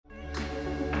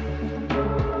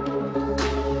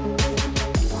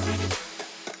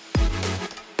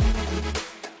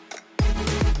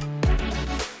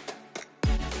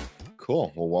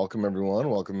Cool. Well, welcome everyone.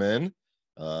 Welcome in.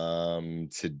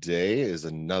 Today is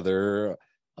another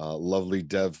lovely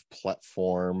dev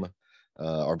platform.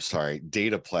 Or I'm sorry,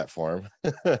 data platform.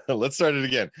 Let's start it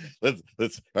again. Let's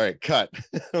all right, cut.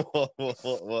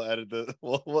 We'll edit this.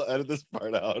 We'll edit this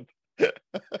part out.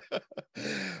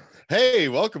 Hey,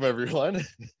 welcome everyone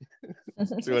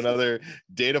to another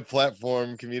data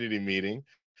platform community meeting.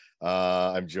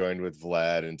 I'm joined with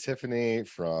Vlad and Tiffany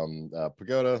from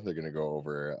Pagoda. They're going to go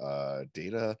over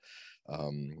data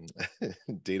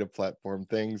data platform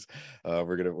things.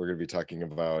 We're gonna be talking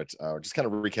about just kind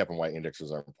of recapping why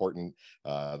indexers are important,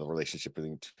 the relationship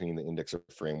between the indexer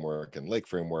framework and Lake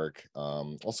framework.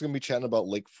 Also gonna be chatting about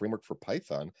Lake framework for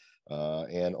Python,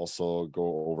 and also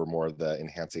go over more of the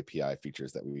enhanced API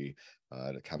features that we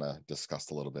kind of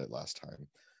discussed a little bit last time.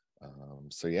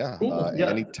 So yeah, cool.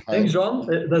 Yeah. anytime. Thanks, John.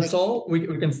 That's all. We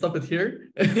can stop it here.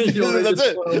 That's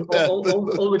it. All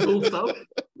the cool stuff.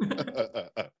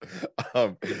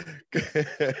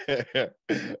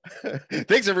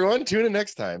 Thanks everyone. Tune in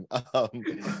next time.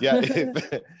 Yeah,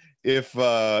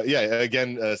 yeah,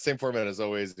 again, same format as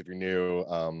always. If you're new,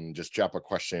 just drop a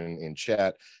question in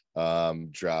chat,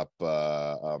 drop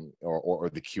or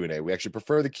the Q&A. We actually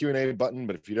prefer the Q&A button,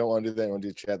 but if you don't want to do that, you want to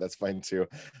do chat, that's fine too.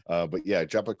 But yeah,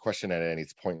 drop a question at any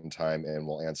point in time and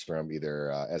we'll answer them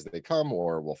either as they come,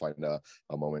 or we'll find a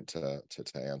moment to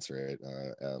answer it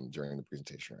during the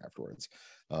presentation or afterwards.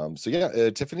 So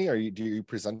yeah, Tiffany, are you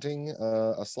presenting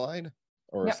a slide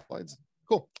or Yep. slides?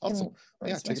 Cool, awesome.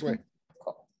 Yeah, take it away.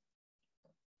 Cool.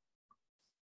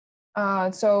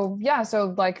 So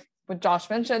like what Josh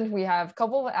mentioned, we have a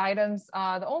couple of items.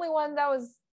 The only one that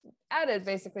was added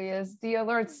basically is the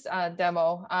alerts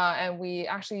demo, and we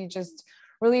actually just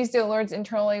released the alerts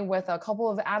internally with a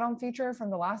couple of add-on features from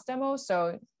the last demo.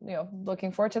 So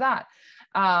looking forward to that.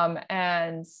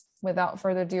 And without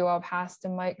further ado, I'll pass the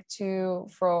mic to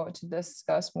Fro to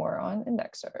discuss more on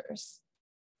indexers.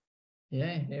 Yeah,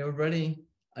 hey everybody.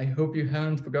 I hope you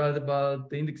haven't forgot about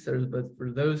the indexers, but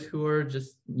for those who are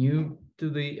just new to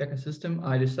the ecosystem,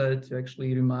 I decided to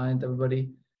actually remind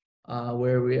everybody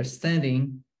where we are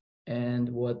standing and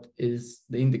what is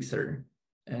the indexer.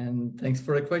 And thanks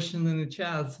for the question in the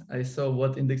chat. I saw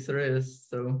what indexer is,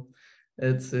 so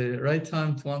it's the right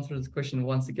time to answer this question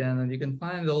once again. And you can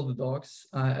find all the docs.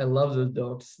 I love those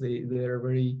docs. They are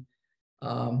very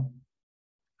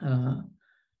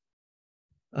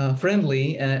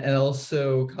friendly and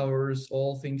also covers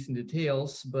all things in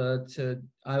details, but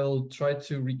I will try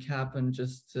to recap and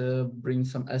just bring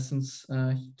some essence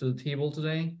to the table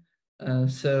today.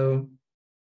 So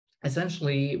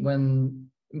essentially, when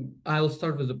I'll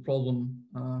start with the problem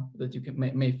that you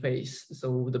may face.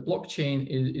 So the blockchain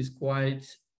is quite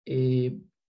a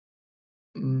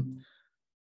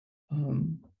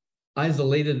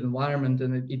isolated environment,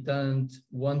 and it doesn't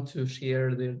want to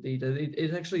share their data.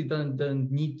 It actually doesn't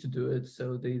need to do it.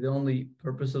 So the only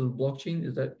purpose of the blockchain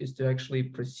is to actually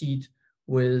proceed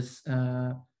with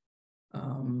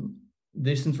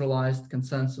decentralized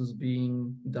consensus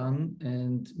being done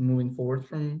and moving forward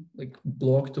from like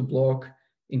block to block,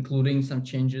 including some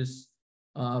changes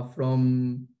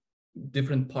from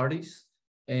different parties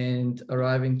and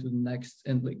arriving to the next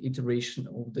and like iteration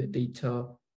of the data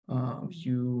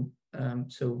view.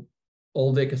 So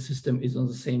all the ecosystem is on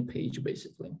the same page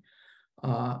basically.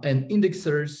 And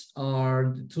indexers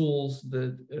are the tools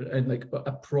that and like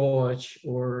approach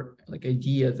or like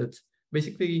idea that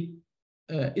basically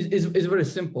is very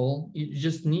simple. You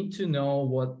just need to know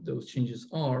what those changes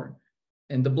are.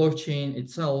 And the blockchain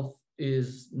itself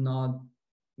is not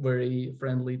very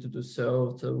friendly to do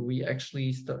so. So we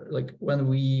actually start, like when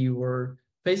we were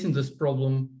facing this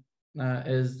problem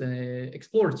as the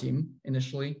Explorer team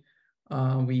initially,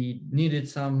 we needed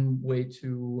some way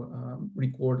to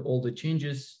record all the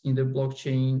changes in the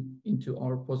blockchain into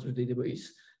our repository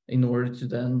database in order to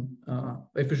then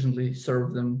efficiently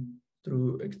serve them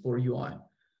through Explorer UI.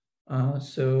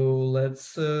 So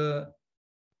let's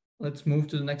move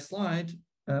to the next slide,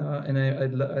 and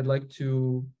I'd like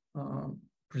to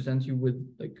present you with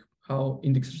like how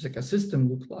indexers ecosystem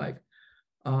look like.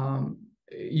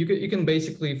 You can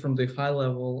basically, from the high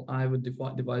level, I would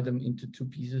divide them into two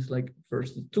pieces. Like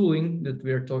first, the tooling that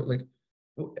we are talking, like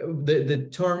the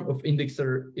term of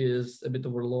indexer is a bit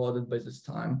overloaded by this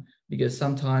time, because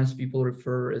sometimes people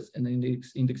refer as an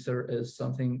indexer as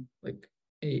something like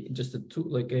just a tool,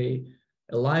 like a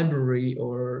library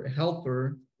or a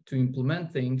helper to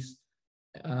implement things.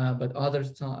 But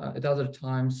at other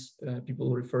times,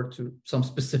 people refer to some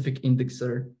specific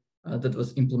indexer that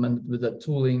was implemented with that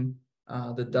tooling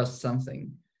that does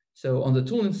something. So on the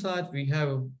tooling side, we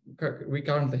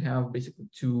currently have basically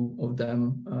two of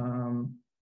them.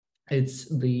 It's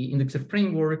the indexer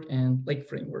framework and lake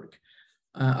framework.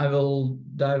 I will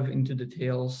dive into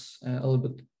details a little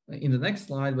bit in the next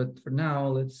slide, but for now,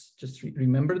 let's just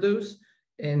remember those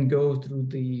and go through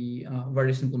the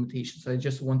various implementations. I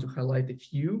just want to highlight a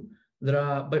few. There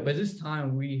are, by this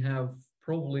time, we have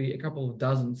probably a couple of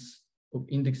dozens of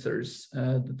indexers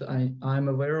that I'm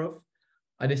aware of.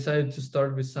 I decided to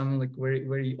start with some like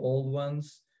very old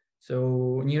ones.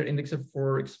 So Near Indexer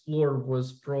for Explorer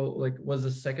was the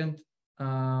second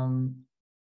indexer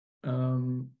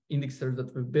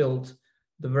that we built.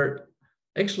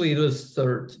 Actually it was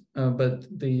third, but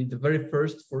the very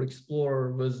first for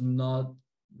Explorer was not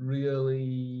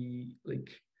really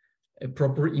like a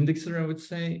proper indexer, I would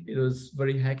say. It was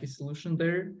very hacky solution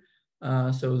there.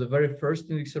 So the very first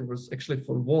indexer was actually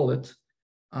for wallet.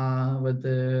 But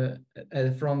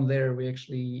from there, we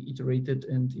actually iterated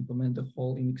and implemented the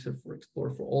whole indexer for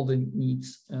Explorer for all the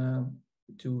needs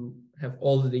to have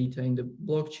all the data in the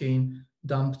blockchain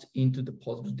dumped into the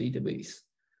Postgres database.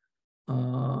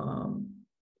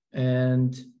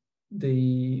 And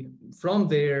from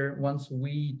there, once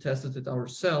we tested it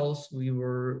ourselves, we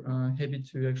were happy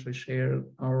to actually share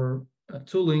our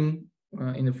tooling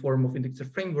in the form of indexer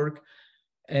framework.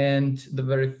 And the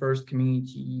very first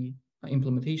community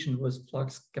implementation was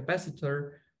Flux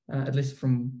Capacitor, at least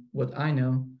from what I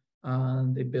know.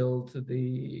 They built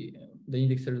the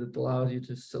indexer that allows you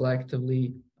to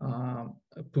selectively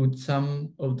put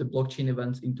some of the blockchain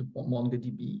events into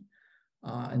MongoDB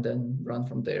and then run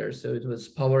from there. So it was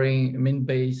powering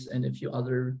Mintbase and a few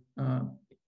other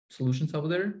solutions out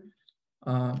there.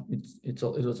 It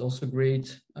was also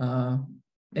great.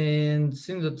 And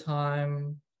since the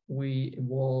time we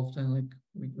evolved and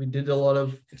we did a lot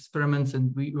of experiments,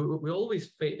 and we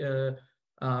always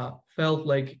felt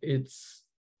like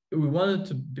we wanted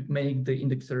to make the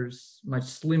indexers much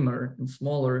slimmer and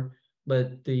smaller,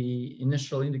 but the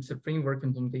initial indexer framework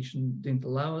implementation didn't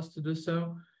allow us to do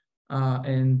so.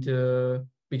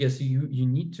 Because you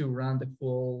need to run the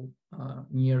full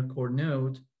near core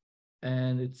node,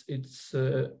 and it's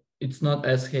not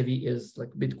as heavy as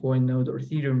like Bitcoin node or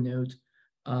Ethereum node,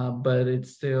 but it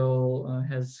still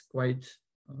has quite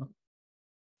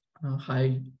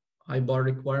high bar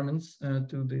requirements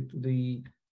to the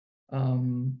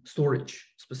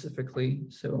storage specifically.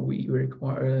 So we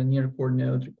require a near core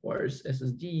node requires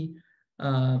SSD,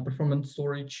 performance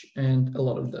storage, and a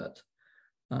lot of that.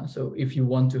 So if you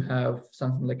want to have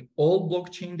something like all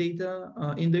blockchain data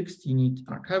indexed, you need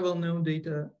archival node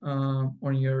data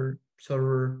on your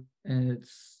server, and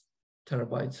it's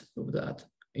terabytes of that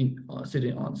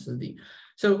sitting on SSD.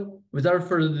 So without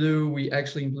further ado, we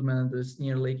actually implemented this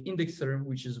Near Lake indexer,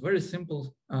 which is very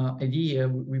simple idea.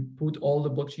 We put all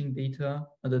the blockchain data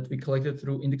that we collected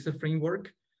through indexer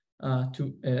framework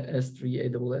to S3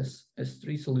 AWS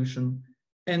S3 solution.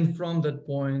 And from that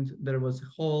point, there was a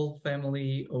whole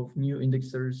family of new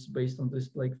indexers based on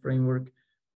this Lake framework.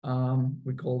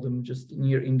 We call them just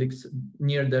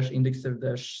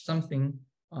near-indexer-something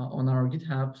on our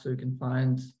GitHub. So you can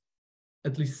find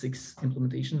at least 6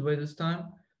 implementations by this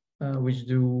time, which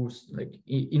do like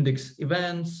index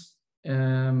events,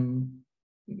 account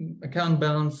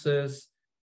balances,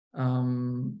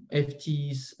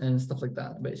 FTs, and stuff like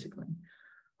that, basically.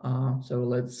 So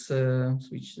let's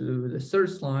switch to the third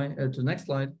slide, to the next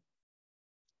slide.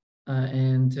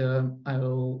 I'd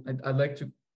like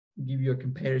to give you a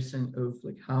comparison of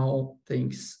like how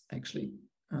things actually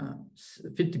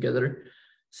fit together.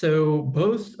 So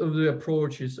both of the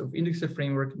approaches of indexer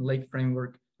framework and Lake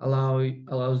framework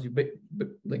allows you,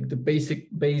 like the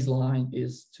basic baseline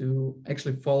is to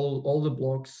actually follow all the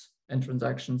blocks and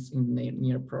transactions in the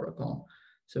near protocol.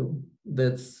 So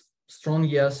that's strong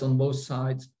yes on both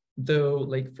sides, though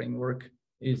Lake framework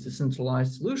is a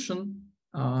centralized solution,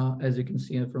 as you can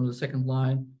see from the second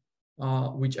line,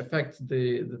 which affects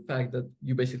the fact that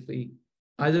you basically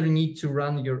either need to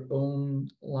run your own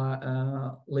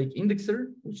Lake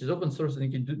indexer, which is open source, and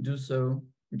you can do so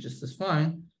just as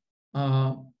fine.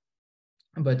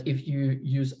 But if you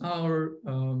use our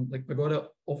like Pagoda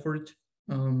offered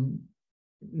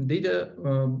data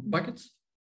buckets,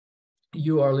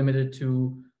 you are limited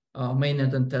to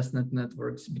mainnet and testnet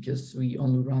networks because we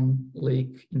only run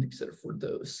Lake indexer for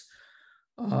those.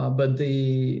 But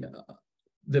the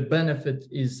benefit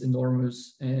is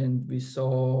enormous, and we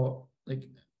saw like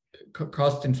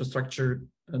cost infrastructure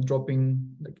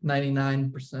dropping like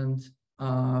 99%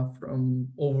 from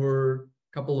over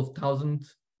a couple of thousand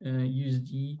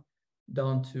USD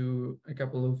down to a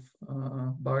couple of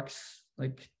bucks,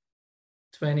 like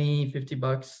 20,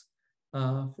 $50.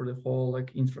 for the whole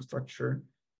like infrastructure,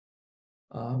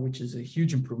 which is a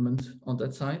huge improvement on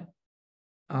that side.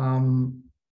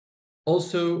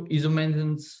 Also, ISO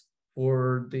maintenance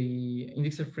for the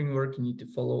indexer framework, you need to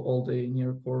follow all the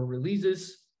near core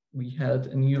releases. We had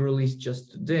a new release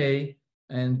just today,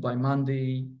 and by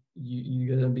Monday,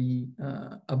 you're gonna be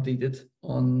updated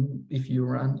on if you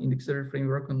run indexer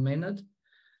framework on mainnet.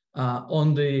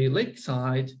 On the Lake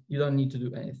side, you don't need to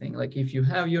do anything. Like if you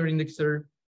have your indexer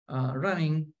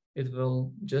running, it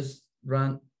will just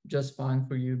run just fine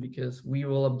for you because we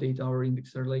will update our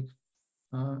indexer Lake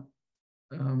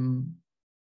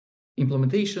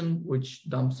implementation, which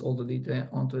dumps all the data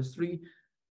onto S3,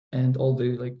 and all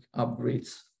the like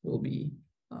upgrades will be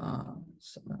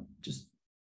just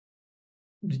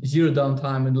zero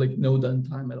downtime and like no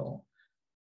downtime at all.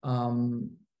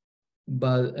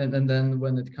 But and then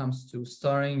when it comes to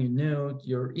starting your node,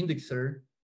 your indexer,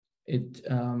 it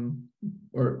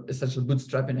or essentially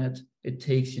bootstrapping it, it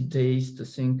takes you days to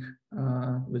sync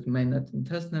with mainnet and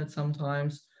testnet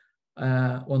sometimes.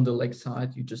 On the Lake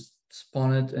side, you just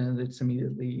spawn it and it's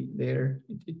immediately there.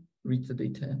 It reads the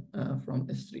data from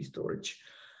S3 storage.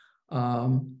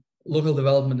 Local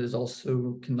development is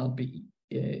also cannot be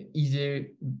easier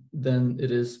than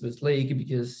it is with Lake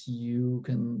because you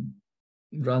can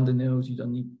run the nodes. You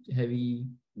don't need heavy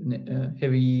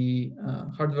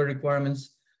hardware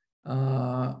requirements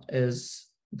as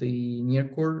the near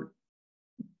core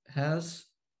has.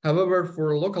 However,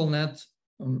 for local net,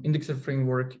 indexer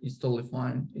framework is totally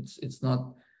fine. It's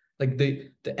not like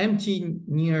the empty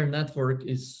near network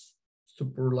is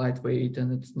super lightweight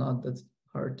and it's not that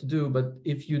hard to do. But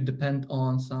if you depend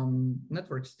on some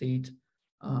network state,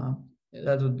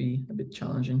 that would be a bit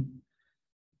challenging.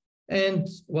 And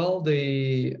well,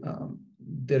 the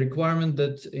requirement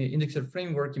that indexer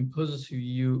framework imposes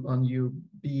on you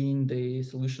being the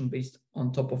solution based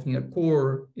on top of near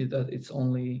core is that it's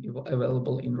only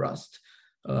available in Rust,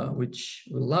 which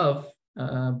we love,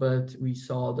 but we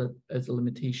saw that as a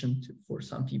limitation for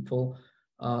some people.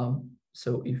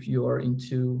 So if you are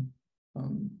into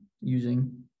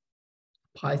using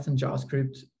Python,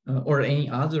 JavaScript, or any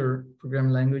other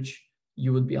programming language,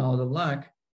 you would be out of luck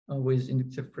with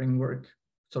indexer framework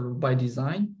sort of by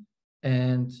design.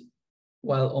 And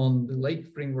while on the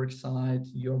Lake framework side,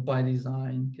 you're by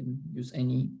design can use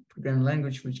any programming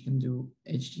language which can do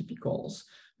HTTP calls,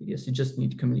 because you just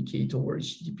need to communicate over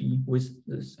HTTP with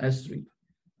this S3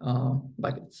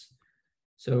 buckets.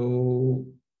 So,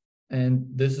 and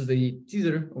this is the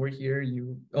teaser over here.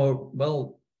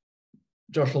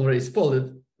 Josh already spoiled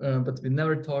it, but we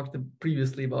never talked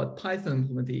previously about Python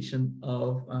implementation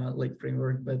of Lake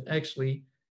framework, but actually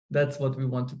that's what we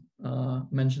want to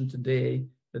mention today,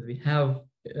 that we have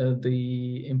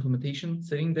the implementation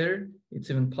sitting there. It's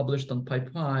even published on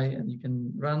PyPy and you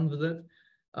can run with it.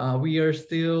 We are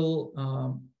still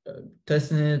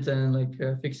testing it and like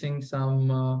fixing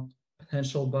some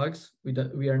potential bugs.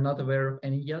 We are not aware of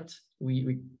any yet.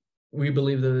 We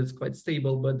believe that it's quite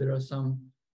stable, but there are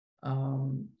some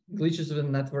glitches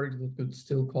within the network that could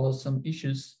still cause some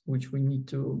issues, which we need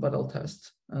to battle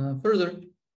test further.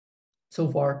 So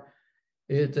far,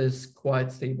 it is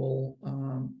quite stable,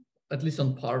 at least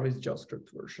on par with JavaScript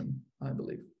version, I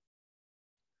believe.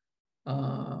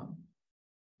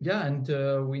 Yeah, and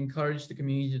we encourage the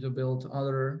community to build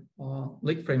other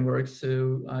Lake frameworks.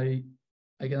 So I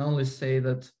can only say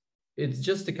that it's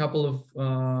just a couple of,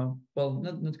 well,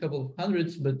 not a couple of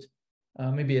hundreds, but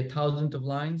maybe 1,000 of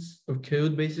lines of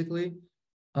code, basically,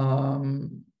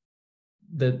 that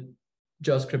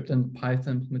JavaScript and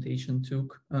Python implementation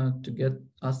took to get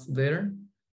us there.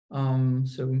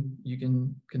 So you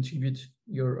can contribute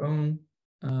your own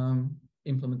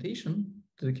implementation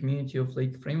to the community of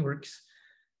Lake frameworks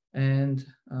and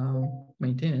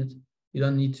maintain it. You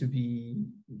don't need to be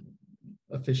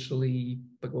officially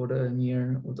Pagoda,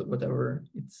 Near, or whatever.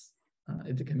 It's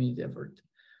a community effort.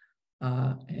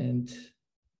 And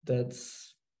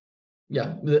that's,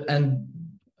 yeah, and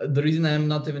the reason I'm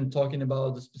not even talking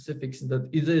about the specifics is that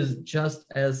it is just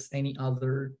as any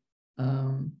other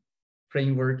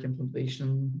framework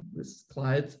implementation with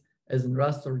Clyde, as in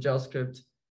Rust or JavaScript.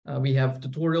 We have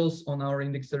tutorials on our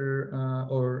indexer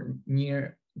or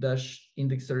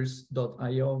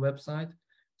near-indexers.io website.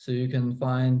 So you can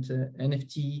find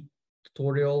NFT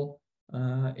tutorial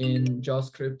in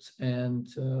JavaScript and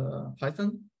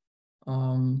Python.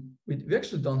 We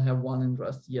actually don't have one in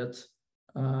Rust yet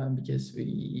because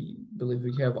we believe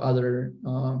we have other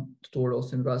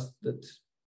tutorials in Rust that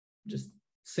just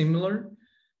similar.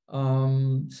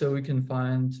 So we can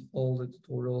find all the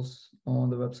tutorials on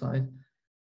the website.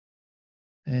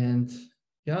 And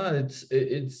Yeah,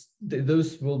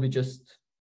 those will be just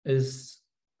as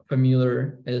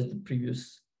familiar as the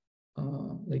previous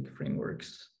Lake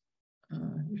frameworks,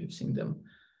 if you've seen them.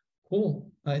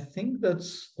 Cool. I think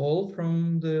that's all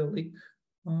from the Lake,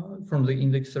 from the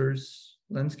indexer's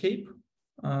landscape.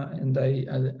 And I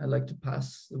like to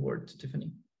pass the word to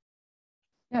Tiffany.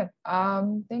 Yeah,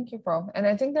 thank you, Bro. And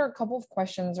I think there are a couple of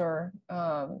questions or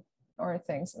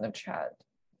things in the chat.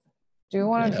 Do you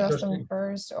want to address them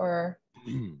first, or?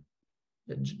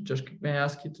 Just may I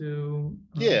ask you to?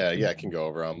 Yeah, I can go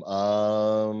over them.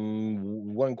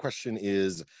 One question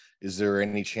is there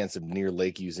any chance of Near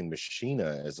Lake using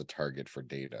Machina as a target for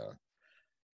data?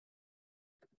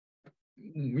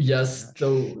 Yes.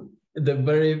 So the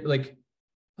very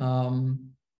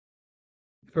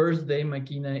first day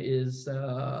Machina is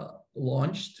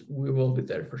launched, we will be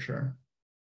there for sure.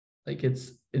 Like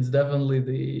it's definitely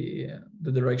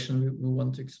the direction we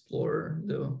want to explore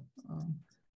though.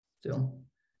 Still,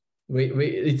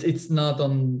 it's not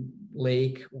on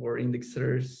Lake or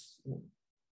indexers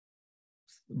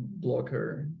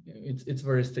blocker. It's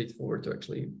very straightforward to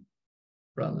actually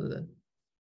run with it.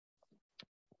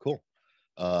 Cool.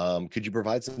 Could you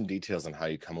provide some details on how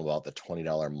you come about the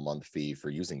 $20 a month fee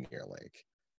for using Near Lake?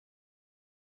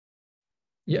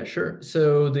 Yeah, sure.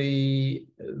 So the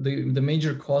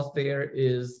major cost there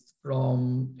is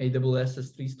from AWS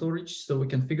S3 storage. So we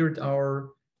configured our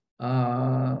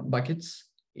buckets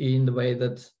in the way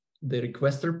that the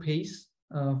requester pays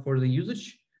for the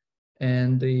usage,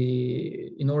 and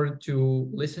in order to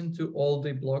listen to all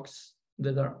the blocks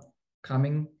that are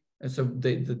coming, so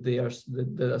they are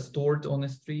stored on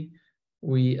S3,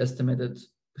 we estimated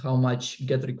how much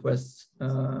get requests,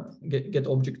 get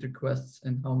object requests,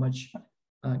 and how much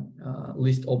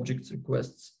list objects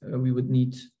requests we would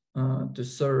need to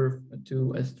serve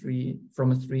to S3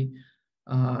 from S3.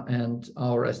 And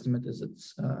our estimate is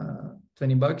it's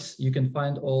 $20. You can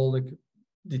find all the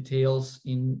details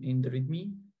in the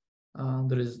README.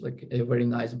 There is like a very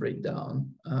nice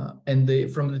breakdown. And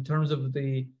from the terms of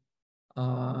the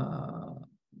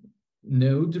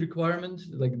node requirement,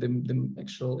 like the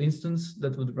actual instance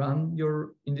that would run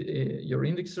your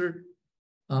indexer,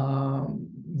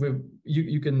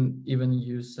 you can even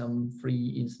use some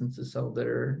free instances out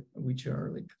there which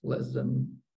are like less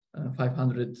than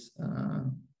 500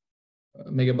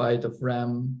 megabyte of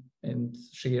RAM and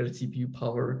shared CPU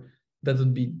power. That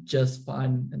would be just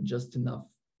fine and just enough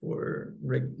for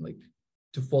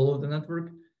to follow the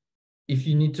network. If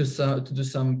you need to do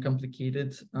some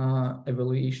complicated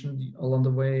evaluation along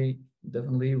the way,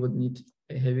 definitely would need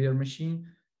a heavier machine.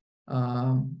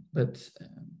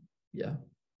 Yeah,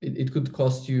 it could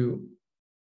cost you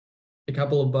a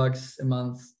couple of bucks a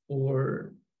month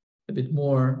or a bit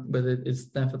more, but it's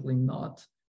definitely not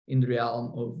in the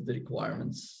realm of the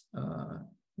requirements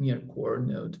near core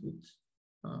node would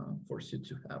force you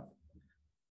to have.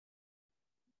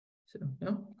 So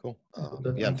yeah, cool.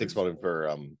 Yeah, and thanks Bobby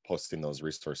for posting those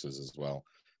resources as well.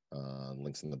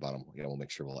 Links in the bottom. We'll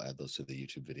make sure we'll add those to the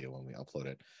YouTube video when we upload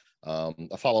it.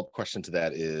 A follow-up question to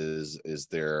that is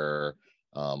there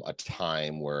a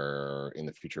time where in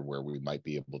the future where we might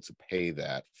be able to pay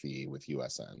that fee with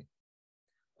USN?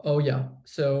 Oh yeah,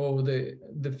 so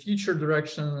the future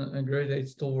direction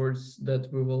gravitates towards that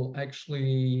we will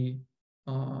actually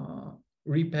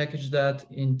repackage that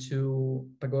into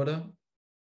Pagoda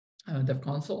Dev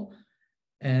Console,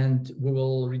 and we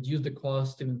will reduce the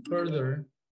cost even further,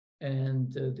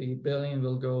 and the billing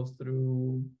will go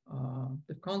through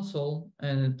Dev Console,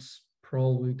 and it's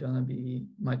probably gonna be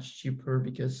much cheaper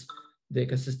because the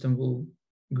ecosystem will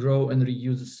grow and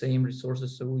reuse the same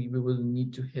resources, so we will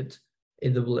need to hit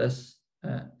AWS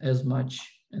as much,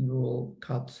 and we will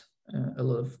cut a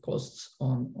lot of costs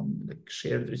on the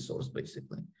shared resource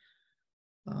basically.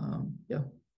 Yeah.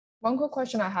 One quick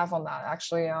question I have on that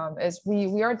actually is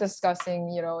we are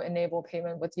discussing enable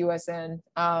payment with USN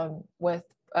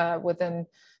within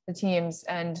the teams,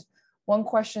 and one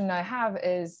question I have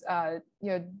is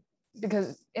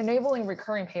because enabling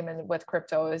recurring payment with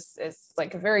crypto is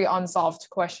like a very unsolved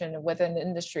question within the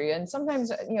industry, and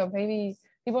sometimes maybe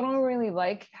people don't really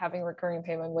like having recurring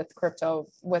payment with crypto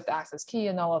with access key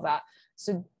and all of that.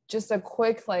 So just a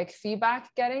quick feedback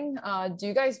getting, do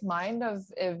you guys mind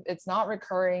if it's not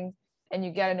recurring and you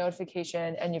get a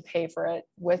notification and you pay for it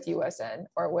with USN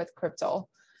or with crypto?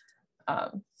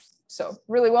 So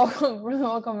really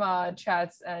welcome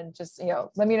chats, and just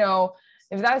let me know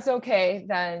if that's okay.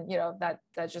 Then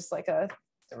that's just like a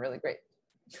really great.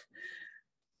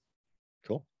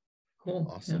 Cool.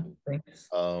 Awesome. Yeah, thanks.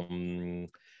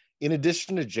 In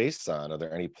addition to JSON, are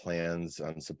there any plans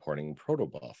on supporting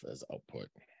protobuf as output?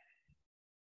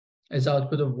 As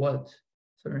output of what?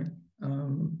 Sorry.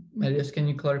 Marius, can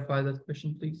you clarify that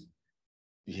question, please?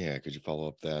 Yeah, could you follow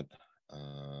up that?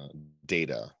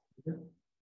 Data.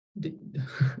 Too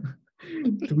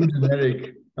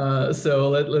generic. So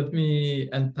let me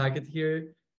unpack it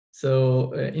here.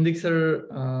 So indexer,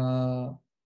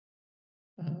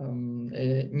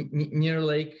 near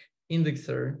lake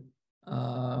indexer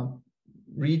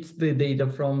reads the data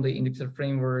from the indexer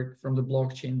framework, from the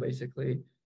blockchain basically,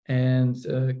 and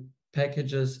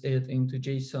packages it into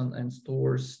JSON and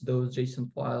stores those JSON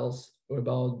files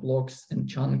about blocks and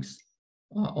chunks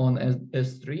on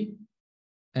S3.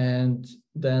 And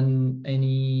then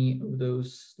any of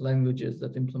those languages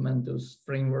that implement those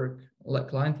framework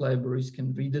client libraries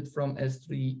can read it from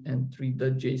S3 and read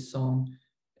that JSON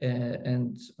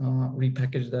and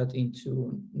repackage that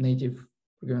into native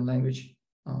programming language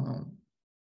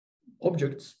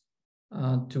objects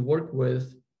to work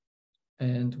with.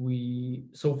 And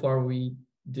so far we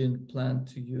didn't plan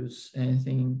to use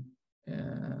anything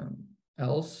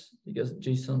else because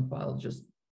JSON file just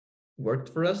worked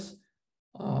for us.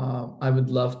 I would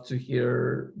love to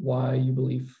hear why you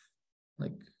believe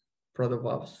like product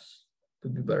ops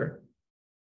could be better.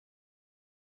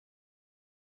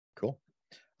 Cool.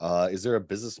 Is there a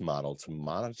business model to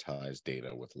monetize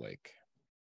data with Lake?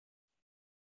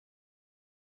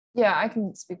 Yeah, I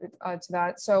can speak to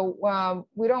that. So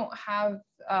we don't have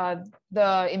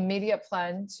the immediate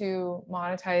plan to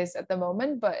monetize at the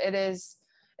moment, but it is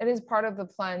part of the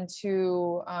plan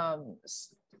to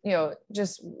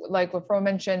just like what Fro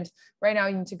mentioned, right now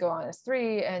you need to go on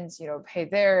S3 and pay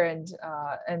there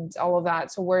and all of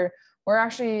that. So we're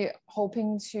actually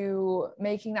hoping to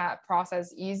making that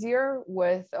process easier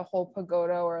with a whole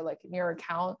Pagoda or like your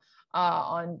account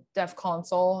on Dev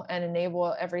Console and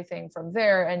enable everything from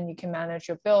there, and you can manage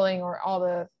your billing or all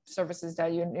the services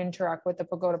that you interact with the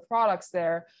Pagoda products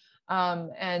there.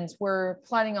 And we're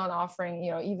planning on offering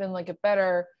even like a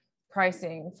better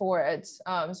pricing for it,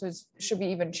 so it should be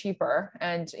even cheaper.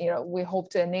 And we hope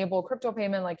to enable crypto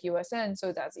payment like USN,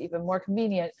 so that's even more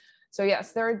convenient. So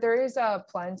yes, there is a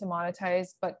plan to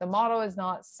monetize, but the model is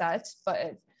not set.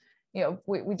 But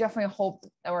we definitely hope,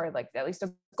 or like at least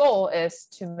a goal is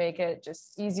to make it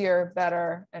just easier,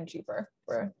 better, and cheaper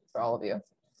for all of you.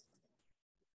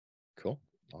 Cool,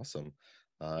 awesome.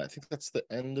 I think that's the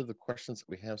end of the questions that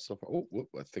we have so far. Oh,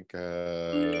 I think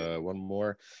one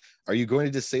more. Are you going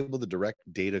to disable the direct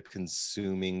data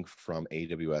consuming from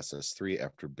AWS S3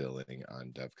 after billing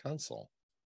on Dev Console?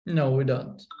 No, we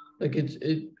don't. Like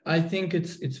I think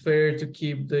it's fair to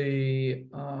keep the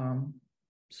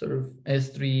sort of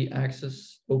S3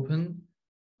 access open,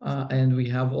 and we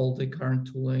have all the current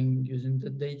tooling using the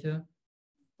data.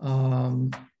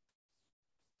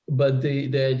 But the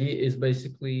idea is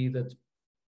basically that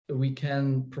we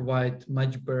can provide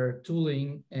much better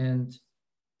tooling and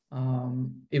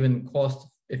even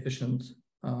cost-efficient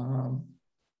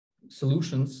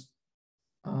solutions.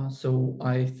 So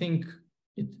I think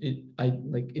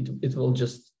it will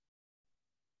just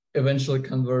eventually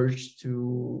converge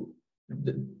to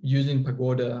using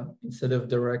Pagoda instead of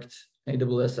direct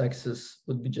AWS access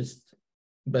would be just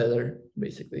better,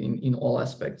 basically in all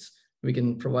aspects. We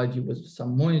can provide you with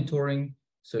some monitoring.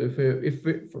 So if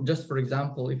we just for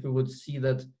example, if we would see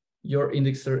that your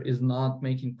indexer is not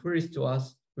making queries to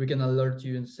us, we can alert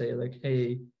you and say like,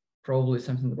 hey, probably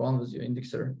something wrong with your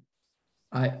indexer.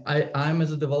 I'm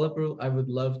as a developer, I would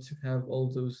love to have all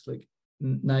those like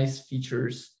nice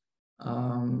features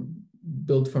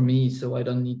built for me, so I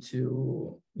don't need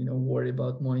to worry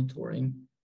about monitoring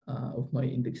of my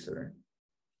indexer.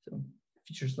 So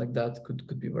features like that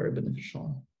could be very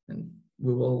beneficial, and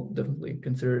we will definitely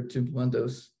consider to implement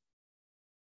those.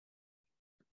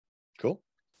 Cool.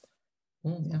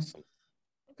 Yeah. Awesome.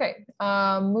 Okay,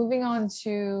 moving on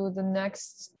to the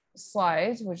next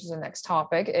slide, which is the next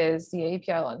topic, is the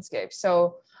API landscape.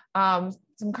 So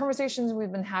some conversations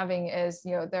we've been having is,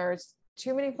 there's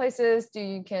too many places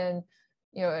you can,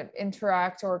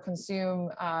 interact or consume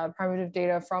primitive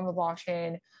data from the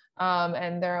blockchain,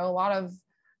 and there are a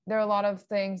lot of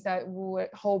things that we would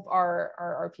hope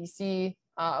our RPC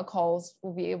calls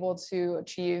will be able to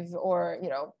achieve, or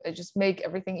just make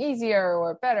everything easier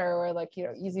or better, or like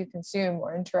easy to consume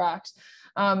or interact.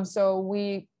 So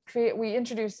we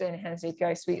introduced the enhanced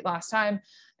API suite last time,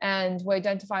 and we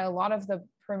identify a lot of the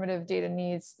primitive data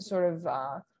needs sort of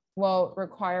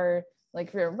require, like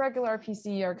for your regular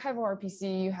RPC, archival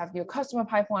RPC, you have your customer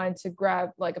pipeline to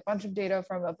grab like a bunch of data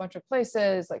from a bunch of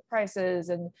places, like prices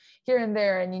and here and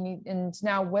there. And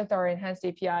now with our enhanced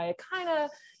API, it kind of,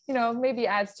 maybe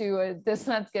adds to this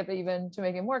landscape even to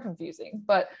make it more confusing.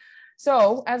 But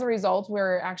So as a result,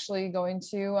 we're actually going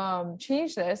to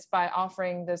change this by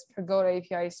offering this Pagoda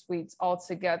API suites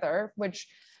altogether, which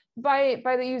by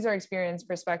the user experience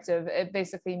perspective, it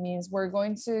basically means we're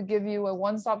going to give you a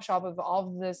one-stop shop of all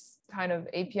of this kind of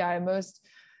API, most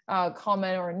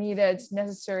common or needed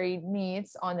necessary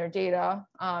needs on their data,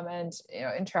 and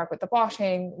interact with the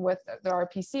blockchain, with the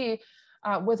RPC,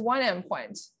 with one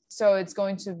endpoint. So it's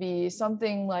going to be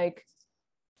something like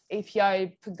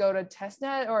API Pagoda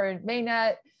testnet or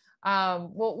mainnet.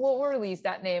 We'll release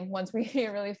that name once we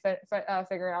really figure it out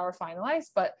or finalize,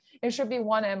 but it should be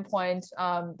one endpoint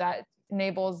that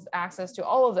enables access to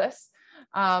all of this.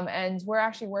 And we're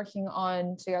actually working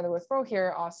on, together with Fro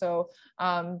here, also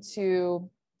to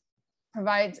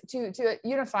provide, to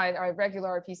unify our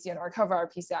regular RPC and our cover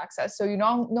RPC access. So you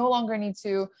no longer need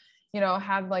to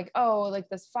have like, oh, like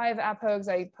this 5 AppHooks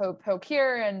I poke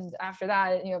here, and after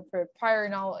that, for prior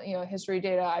history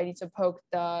data, I need to poke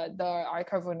the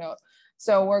iCover node.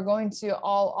 So we're going to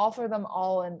offer them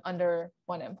all in under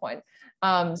one endpoint.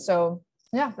 So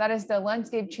yeah, that is the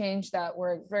landscape change that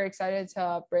we're very excited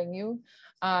to bring you.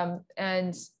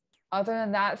 And other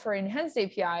than that, for enhanced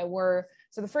API,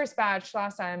 so the first batch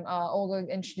last time, Olga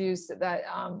introduced that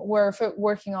we're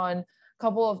working on a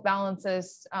couple of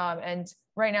balances, and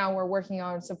right now we're working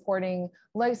on supporting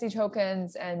legacy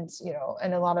tokens and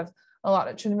and a lot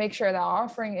of to make sure that our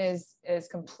offering is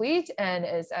complete and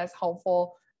is as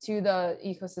helpful to the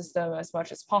ecosystem as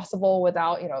much as possible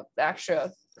without the extra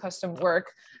custom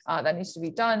work that needs to be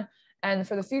done. And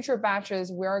for the future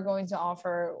batches, we are going to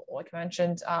offer, like I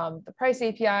mentioned, the price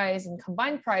APIs and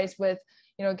combined price with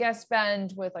gas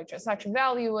spend, with like transaction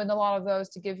value, and a lot of those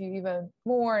to give you even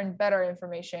more and better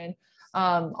information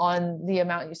on the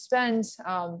amount you spend.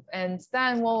 And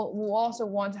then we'll also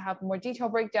want to have more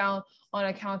detailed breakdown on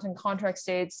account and contract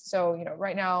states. So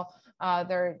right now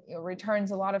there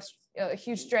returns a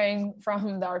huge strain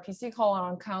from the RPC call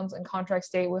on accounts and contract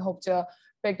state. We hope to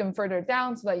break them further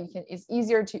down so that it's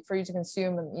easier for you to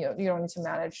consume, and you don't need to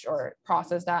manage or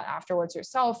process that afterwards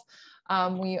yourself.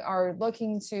 We are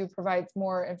looking to provide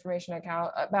more information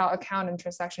about account and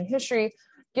transaction history.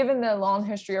 Given the long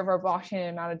history of our blockchain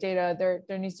and amount of data,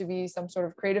 there needs to be some sort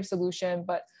of creative solution,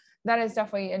 but that is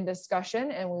definitely in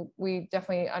discussion, and we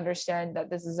definitely understand that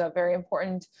this is a very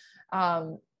important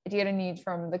data need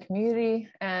from the community.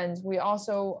 And we're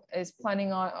also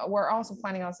planning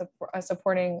on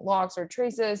supporting logs or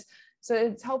traces, so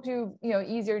it's helped you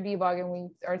easier debug, and we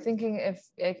are thinking if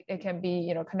it can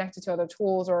be connected to other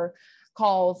tools or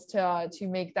calls to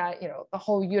make that the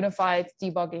whole unified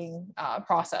debugging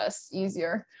process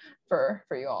easier for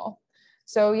you all.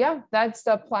 So yeah, that's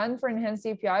the plan for enhanced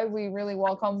API. We really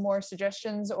welcome more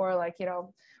suggestions or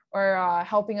or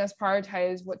helping us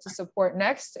prioritize what to support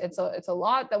next. It's a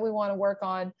lot that we want to work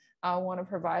on, want to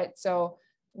provide. So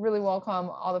really welcome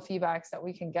all the feedbacks that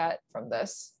we can get from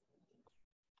this.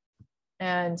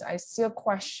 And I see a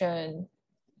question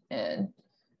in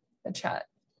the chat.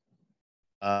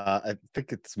 I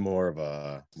think it's more of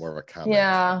a comment.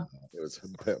 Yeah. It was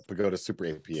Pagoda Super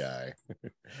API.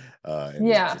 And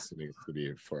yeah. Just to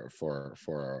be for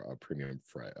a premium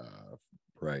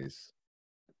price.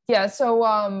 Yeah. So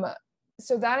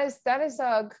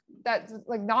that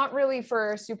like not really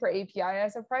for Super API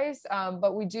as a price,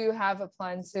 but we do have a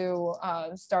plan to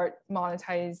start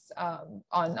monetize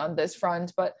on this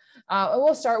front. But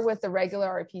we'll start with the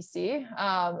regular RPC,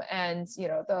 and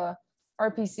the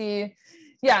RPC.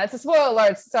 Yeah, it's a spoiler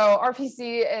alert. So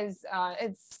RPC is I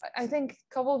think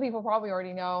a couple of people probably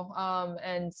already know,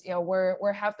 and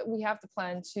we have to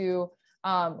plan to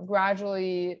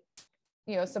gradually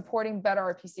supporting better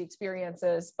RPC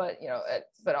experiences, but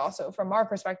but also from our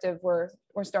perspective, we're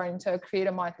starting to create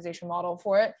a monetization model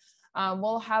for it.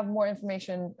 We'll have more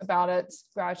information about it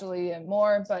gradually and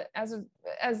more, but as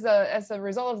a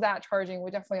result of that charging, we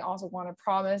definitely also want to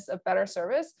promise a better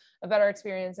service, a better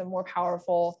experience, and more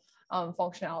powerful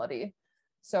functionality.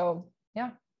 So yeah,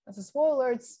 that's a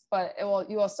spoiler alerts, but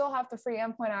you will still have the free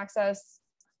endpoint access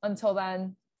until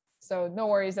then. So no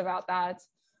worries about that.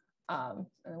 And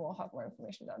we'll have more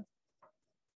information done.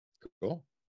 Cool.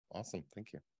 Awesome.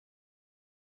 Thank you.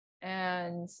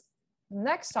 And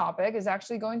next topic is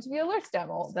actually going to be alerts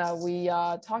demo that we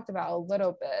talked about a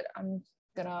little bit. I'm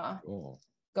gonna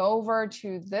go over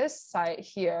to this site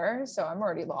here. So I'm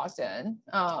already logged in.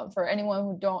 For anyone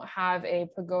who don't have a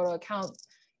Pagoda account,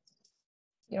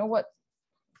 you know what?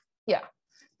 Yeah.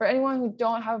 For anyone who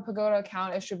don't have a Pagoda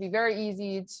account, it should be very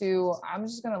easy to, I'm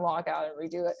just gonna log out and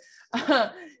redo it.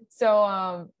 So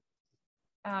am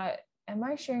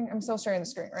I sharing? I'm still sharing the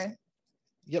screen, right?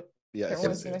 Yep. Yeah.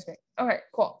 Okay,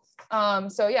 cool.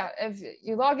 So yeah, if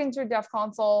you log into Dev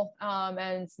Console,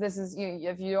 and this is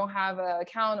if you don't have an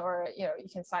account, or you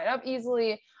can sign up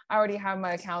easily. I already have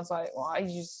my account, so I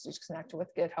just connect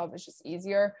with GitHub. It's just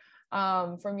easier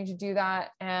for me to do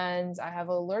that. And I have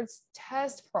alerts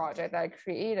test project that I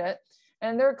created,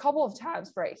 and there are a couple of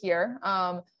tabs right here.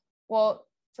 Well,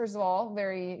 first of all,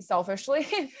 very selfishly,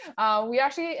 we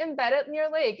actually embedded Near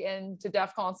Lake into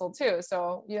Dev Console too.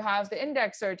 So you have the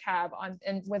indexer tab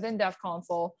within Dev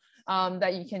Console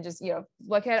that you can just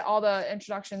look at all the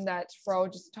introduction that Fro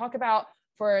just talked about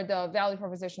for the value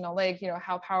proposition on Lake,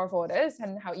 how powerful it is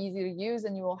and how easy to use.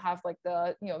 And you will have like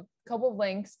the couple of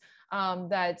links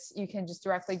that you can just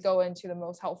directly go into the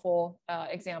most helpful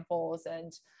examples,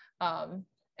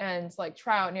 and like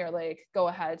try out Near Lake, go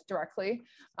ahead directly.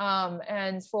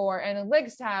 And for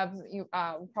analytics tab, you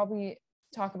probably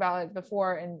talk about it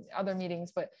before in other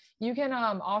meetings, but you can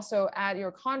also add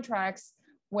your contracts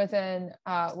within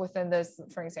this.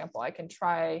 For example, I can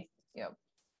try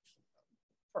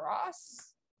for us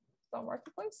the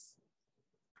marketplace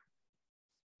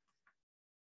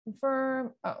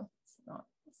confirm. Oh, it's not.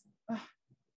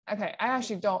 Okay, I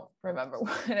actually don't remember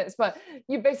what it is, but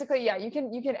you basically, you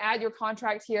can add your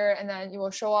contract here, and then you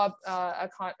will show up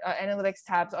analytics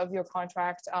tabs of your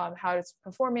contract, how it's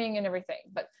performing and everything.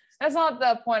 But that's not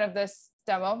the point of this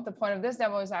demo. The point of this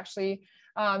demo is actually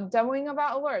demoing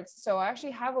about alerts. So I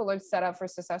actually have alerts set up for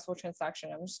successful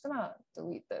transaction. I'm just gonna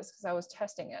delete this because I was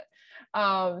testing it.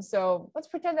 So let's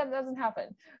pretend that doesn't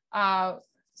happen.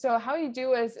 So how you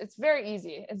do is, it's very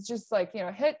easy. It's just like,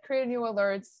 hit create new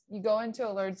alerts. You go into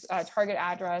alerts target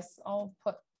address. I'll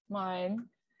put mine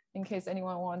in case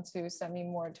anyone wants to send me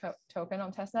more token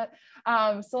on testnet.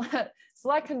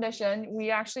 Select condition. We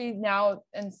actually now,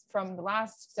 and from the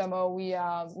last demo, we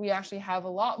actually have a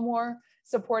lot more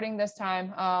supporting this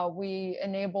time. We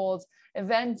enabled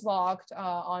event logged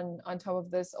on top of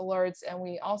this alerts, and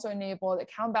we also enabled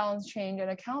account balance change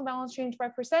and account balance change by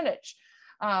percentage.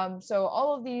 So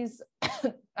all of these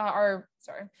are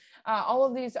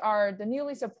the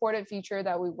newly supported feature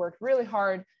that we worked really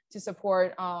hard to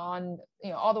support on,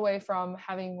 all the way from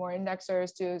having more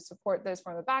indexers to support this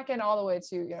from the back end, all the way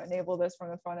to, enable this from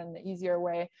the front end in the easier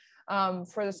way,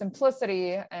 for the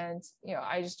simplicity. And,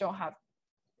 I just don't have,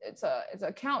 it's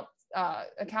account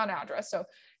address. So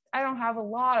I don't have a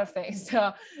lot of things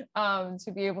to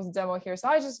be able to demo here. So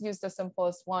I just used the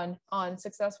simplest one on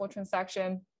successful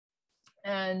transaction.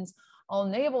 And I'll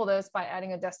enable this by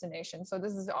adding a destination. So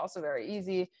this is also very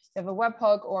easy. You have a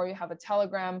webhook or you have a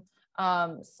Telegram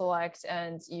select,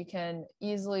 and you can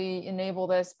easily enable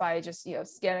this by just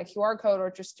scan a QR code or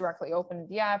just directly open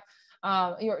the app.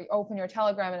 You open your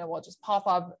Telegram and it will just pop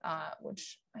up,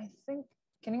 which I think,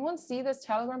 can anyone see this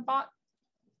Telegram bot?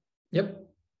 Yep.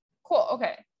 Cool.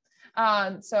 Okay.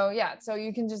 So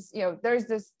you can just, there's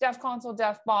this Dev Console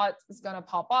Dev bot is going to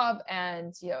pop up,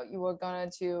 and, you are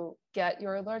going to get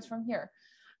your alerts from here.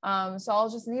 So I'll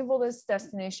just enable this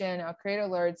destination. I'll create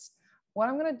alerts. What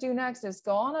I'm going to do next is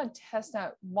go on a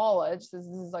testnet wallet. This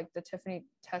is like the Tiffany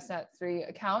testnet 3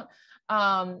 account.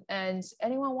 And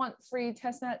anyone want free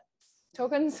testnet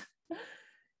tokens?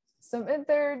 Submit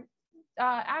their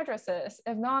addresses.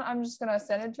 If not, I'm just going to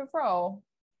send it to Fro.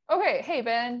 Okay. Hey,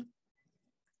 Ben.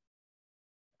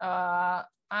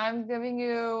 I'm giving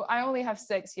you, I only have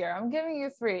 6 here. I'm giving you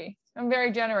 3. I'm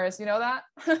very generous. You know that?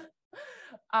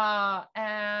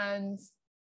 And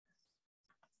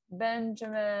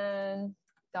Benjamin.testnet.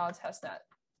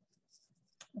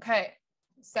 Okay,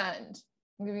 send.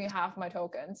 I'm giving you half my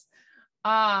tokens.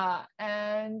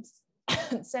 And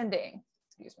sending.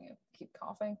 Excuse me, I keep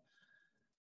coughing.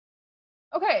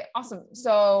 Okay, awesome.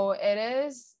 So it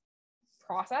is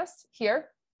processed here.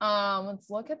 Let's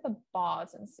look at the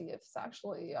bots and see if it's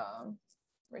actually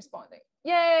responding.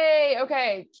 Yay!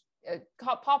 Okay,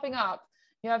 popping up.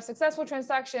 You have successful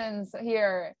transactions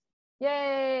here.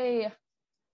 Yay!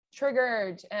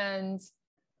 Triggered. And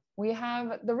we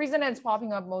have, the reason it's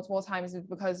popping up multiple times is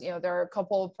because there are a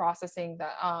couple of processing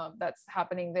that that's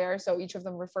happening there. So each of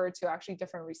them refer to actually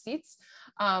different receipts.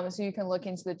 So you can look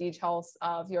into the details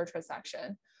of your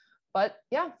transaction. But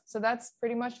yeah, so that's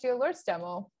pretty much the alerts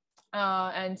demo.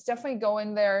 And definitely go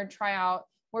in there, try out.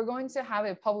 We're going to have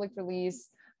a public release.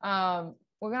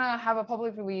 We're gonna have a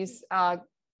public release,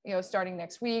 starting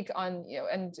next week on,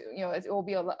 it will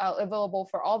be available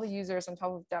for all the users on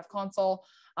top of Dev Console.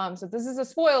 So this is a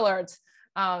spoiler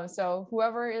alert. So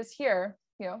whoever is here,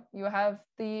 you have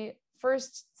the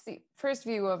first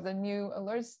view of the new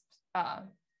alerts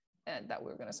and that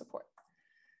we're gonna support.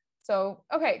 So,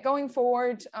 okay, going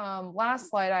forward, last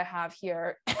slide I have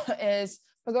here is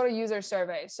Pagoda user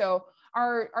survey. So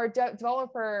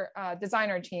developer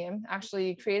designer team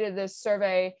actually created this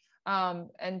survey.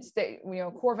 And they,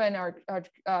 Corvin, our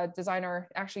designer,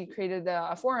 actually created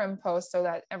a forum post so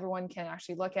that everyone can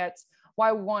actually look at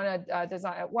why we want to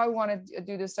design, why we want to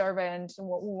do this survey, and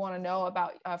what we want to know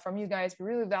about from you guys. We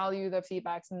really value the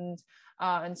feedbacks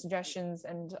and suggestions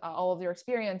and all of your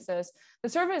experiences. The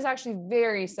survey is actually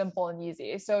very simple and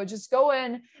easy. So just go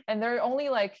in, and there are only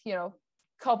like,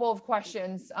 couple of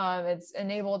questions. It's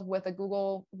enabled with a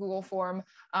Google form.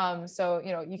 So,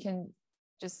 you can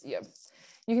just,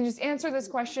 you can just answer this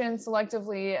question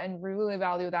selectively, and we really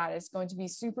value that. It's going to be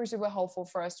super, super helpful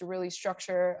for us to really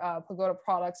structure Pagoda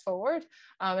products forward.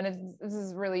 And this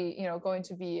is really, going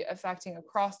to be affecting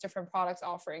across different products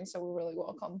offerings. So we really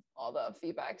welcome all the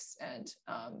feedbacks and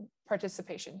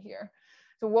participation here.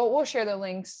 So we'll share the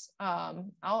links.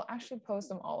 I'll actually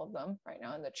post all of them right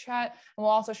now in the chat. And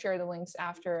we'll also share the links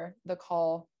after the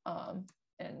call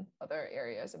in other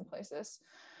areas and places.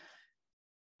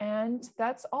 And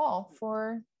that's all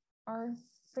for our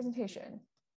presentation.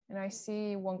 And I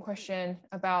see one question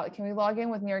about, can we log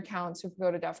in with new accounts if we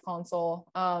go to Dev Console?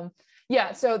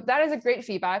 Yeah, so that is a great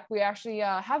feedback. We actually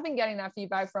have been getting that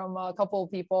feedback from a couple of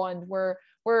people, and we're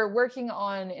working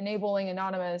on enabling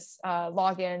anonymous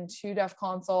login to Dev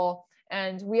Console.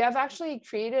 And we have actually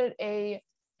created a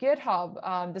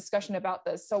GitHub discussion about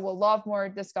this. So we'll love more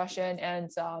discussion and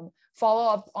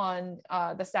follow up on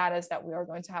the status that we are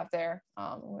going to have there.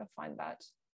 I'm going to find that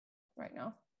right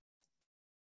now.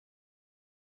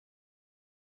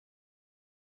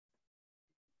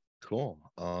 Cool.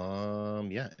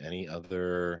 Yeah, any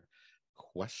other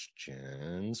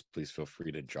questions? Please feel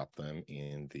free to drop them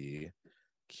in the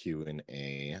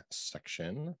Q&A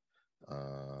section.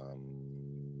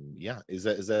 Yeah, is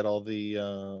that all the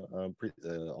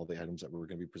items that we're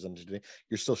going to be presenting today?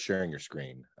 You're still sharing your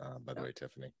screen, by the way,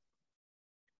 Tiffany.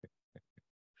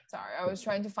 Sorry, I was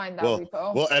trying to find that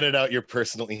repo. We'll edit out your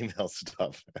personal email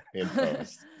stuff in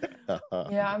post.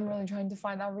 Yeah, I'm really trying to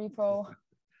find that repo.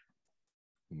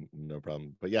 No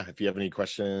problem. But yeah, if you have any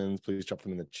questions, please drop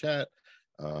them in the chat.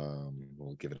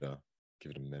 We'll give it a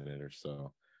minute or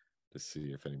so to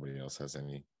see if anybody else has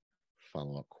any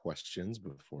follow-up questions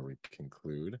before we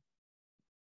conclude.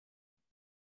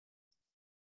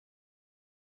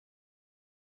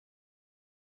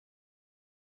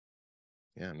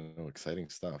 Yeah, no, exciting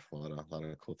stuff. A lot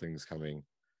of cool things coming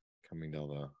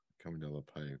down the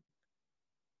pipe.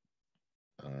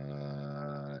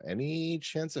 Any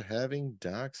chance of having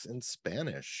docs in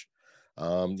Spanish?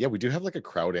 Yeah, we do have like a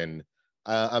crowd in.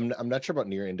 I'm not sure about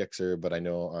Near Indexer, but I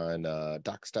know on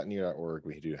docs.near.org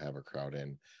we do have a crowd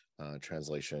in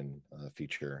translation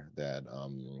feature that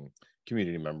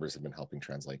community members have been helping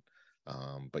translate.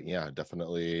 But yeah,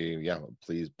 definitely, yeah,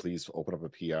 please open up a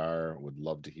PR. Would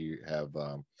love to have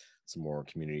some more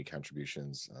community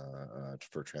contributions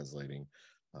for translating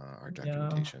our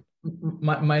documentation.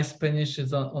 Yeah. My Spanish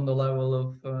is on the level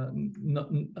of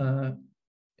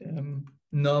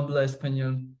noble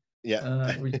español.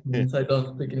 Yeah, which means I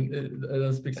don't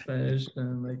speak Spanish.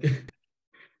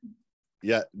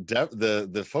 Yeah,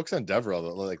 the folks on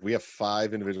DevRel, like we have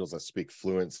 5 individuals that speak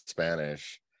fluent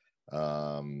Spanish.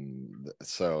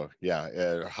 So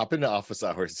yeah, hop into office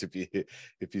hours if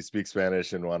you speak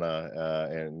Spanish and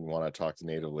wanna talk to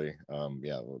natively.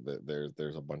 Yeah,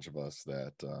 there's a bunch of us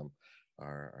that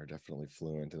are definitely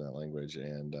fluent in that language,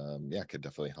 and yeah, could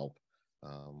definitely help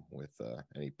with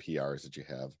any PRs that you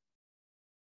have.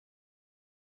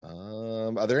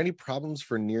 Are there any problems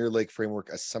for Near Lake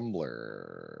Framework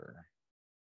Assembler?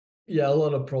 Yeah, a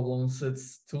lot of problems.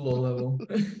 It's too low level.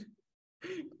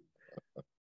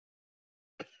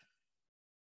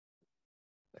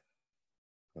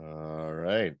 All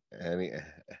right. Any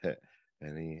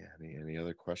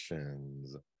other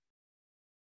questions?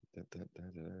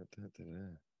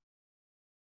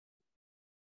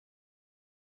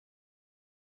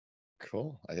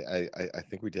 Cool. I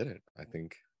think we did it. I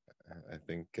think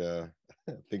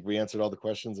we answered all the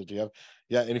questions that you have.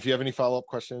 Yeah, and if you have any follow-up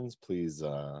questions, please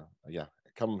yeah,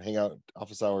 come hang out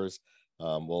office hours.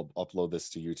 We'll upload this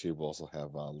to YouTube. We'll also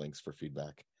have links for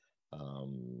feedback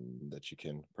that you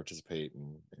can participate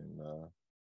in.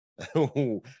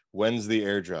 When's the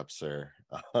airdrop, sir?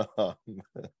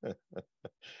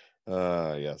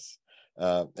 Yes.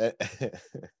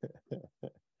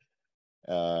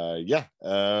 Yeah,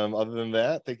 other than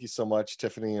that, thank you so much,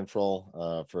 Tiffany and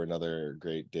Frol, for another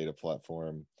great data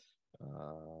platform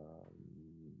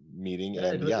meeting.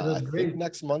 And yeah, I think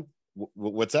next month,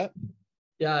 what's that?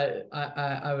 Yeah,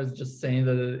 I was just saying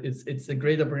that it's a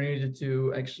great opportunity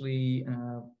to actually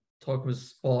talk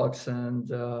with folks and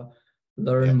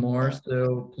learn more.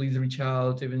 So please reach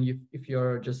out, even if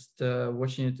you're just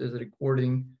watching it as a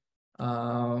recording.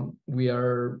 We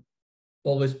are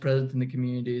always present in the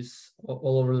communities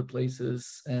all over the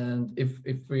places. And if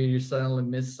we suddenly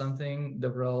miss something, the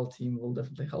REL team will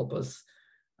definitely help us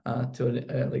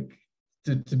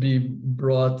to be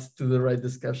brought to the right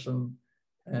discussion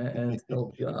and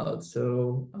help you out.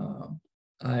 So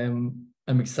I'm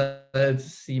excited to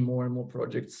see more and more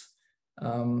projects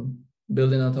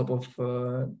building on top of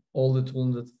all the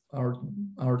tools that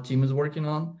our team is working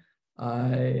on.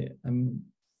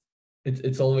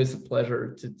 It's always a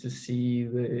pleasure to see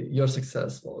your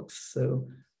success, folks. So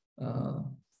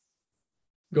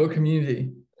go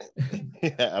community.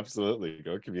 Yeah, absolutely.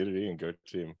 Go community and go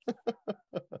team.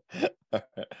 All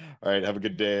right. Have a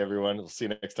good day, everyone. We'll see you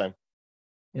next time.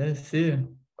 Yeah, see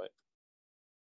you.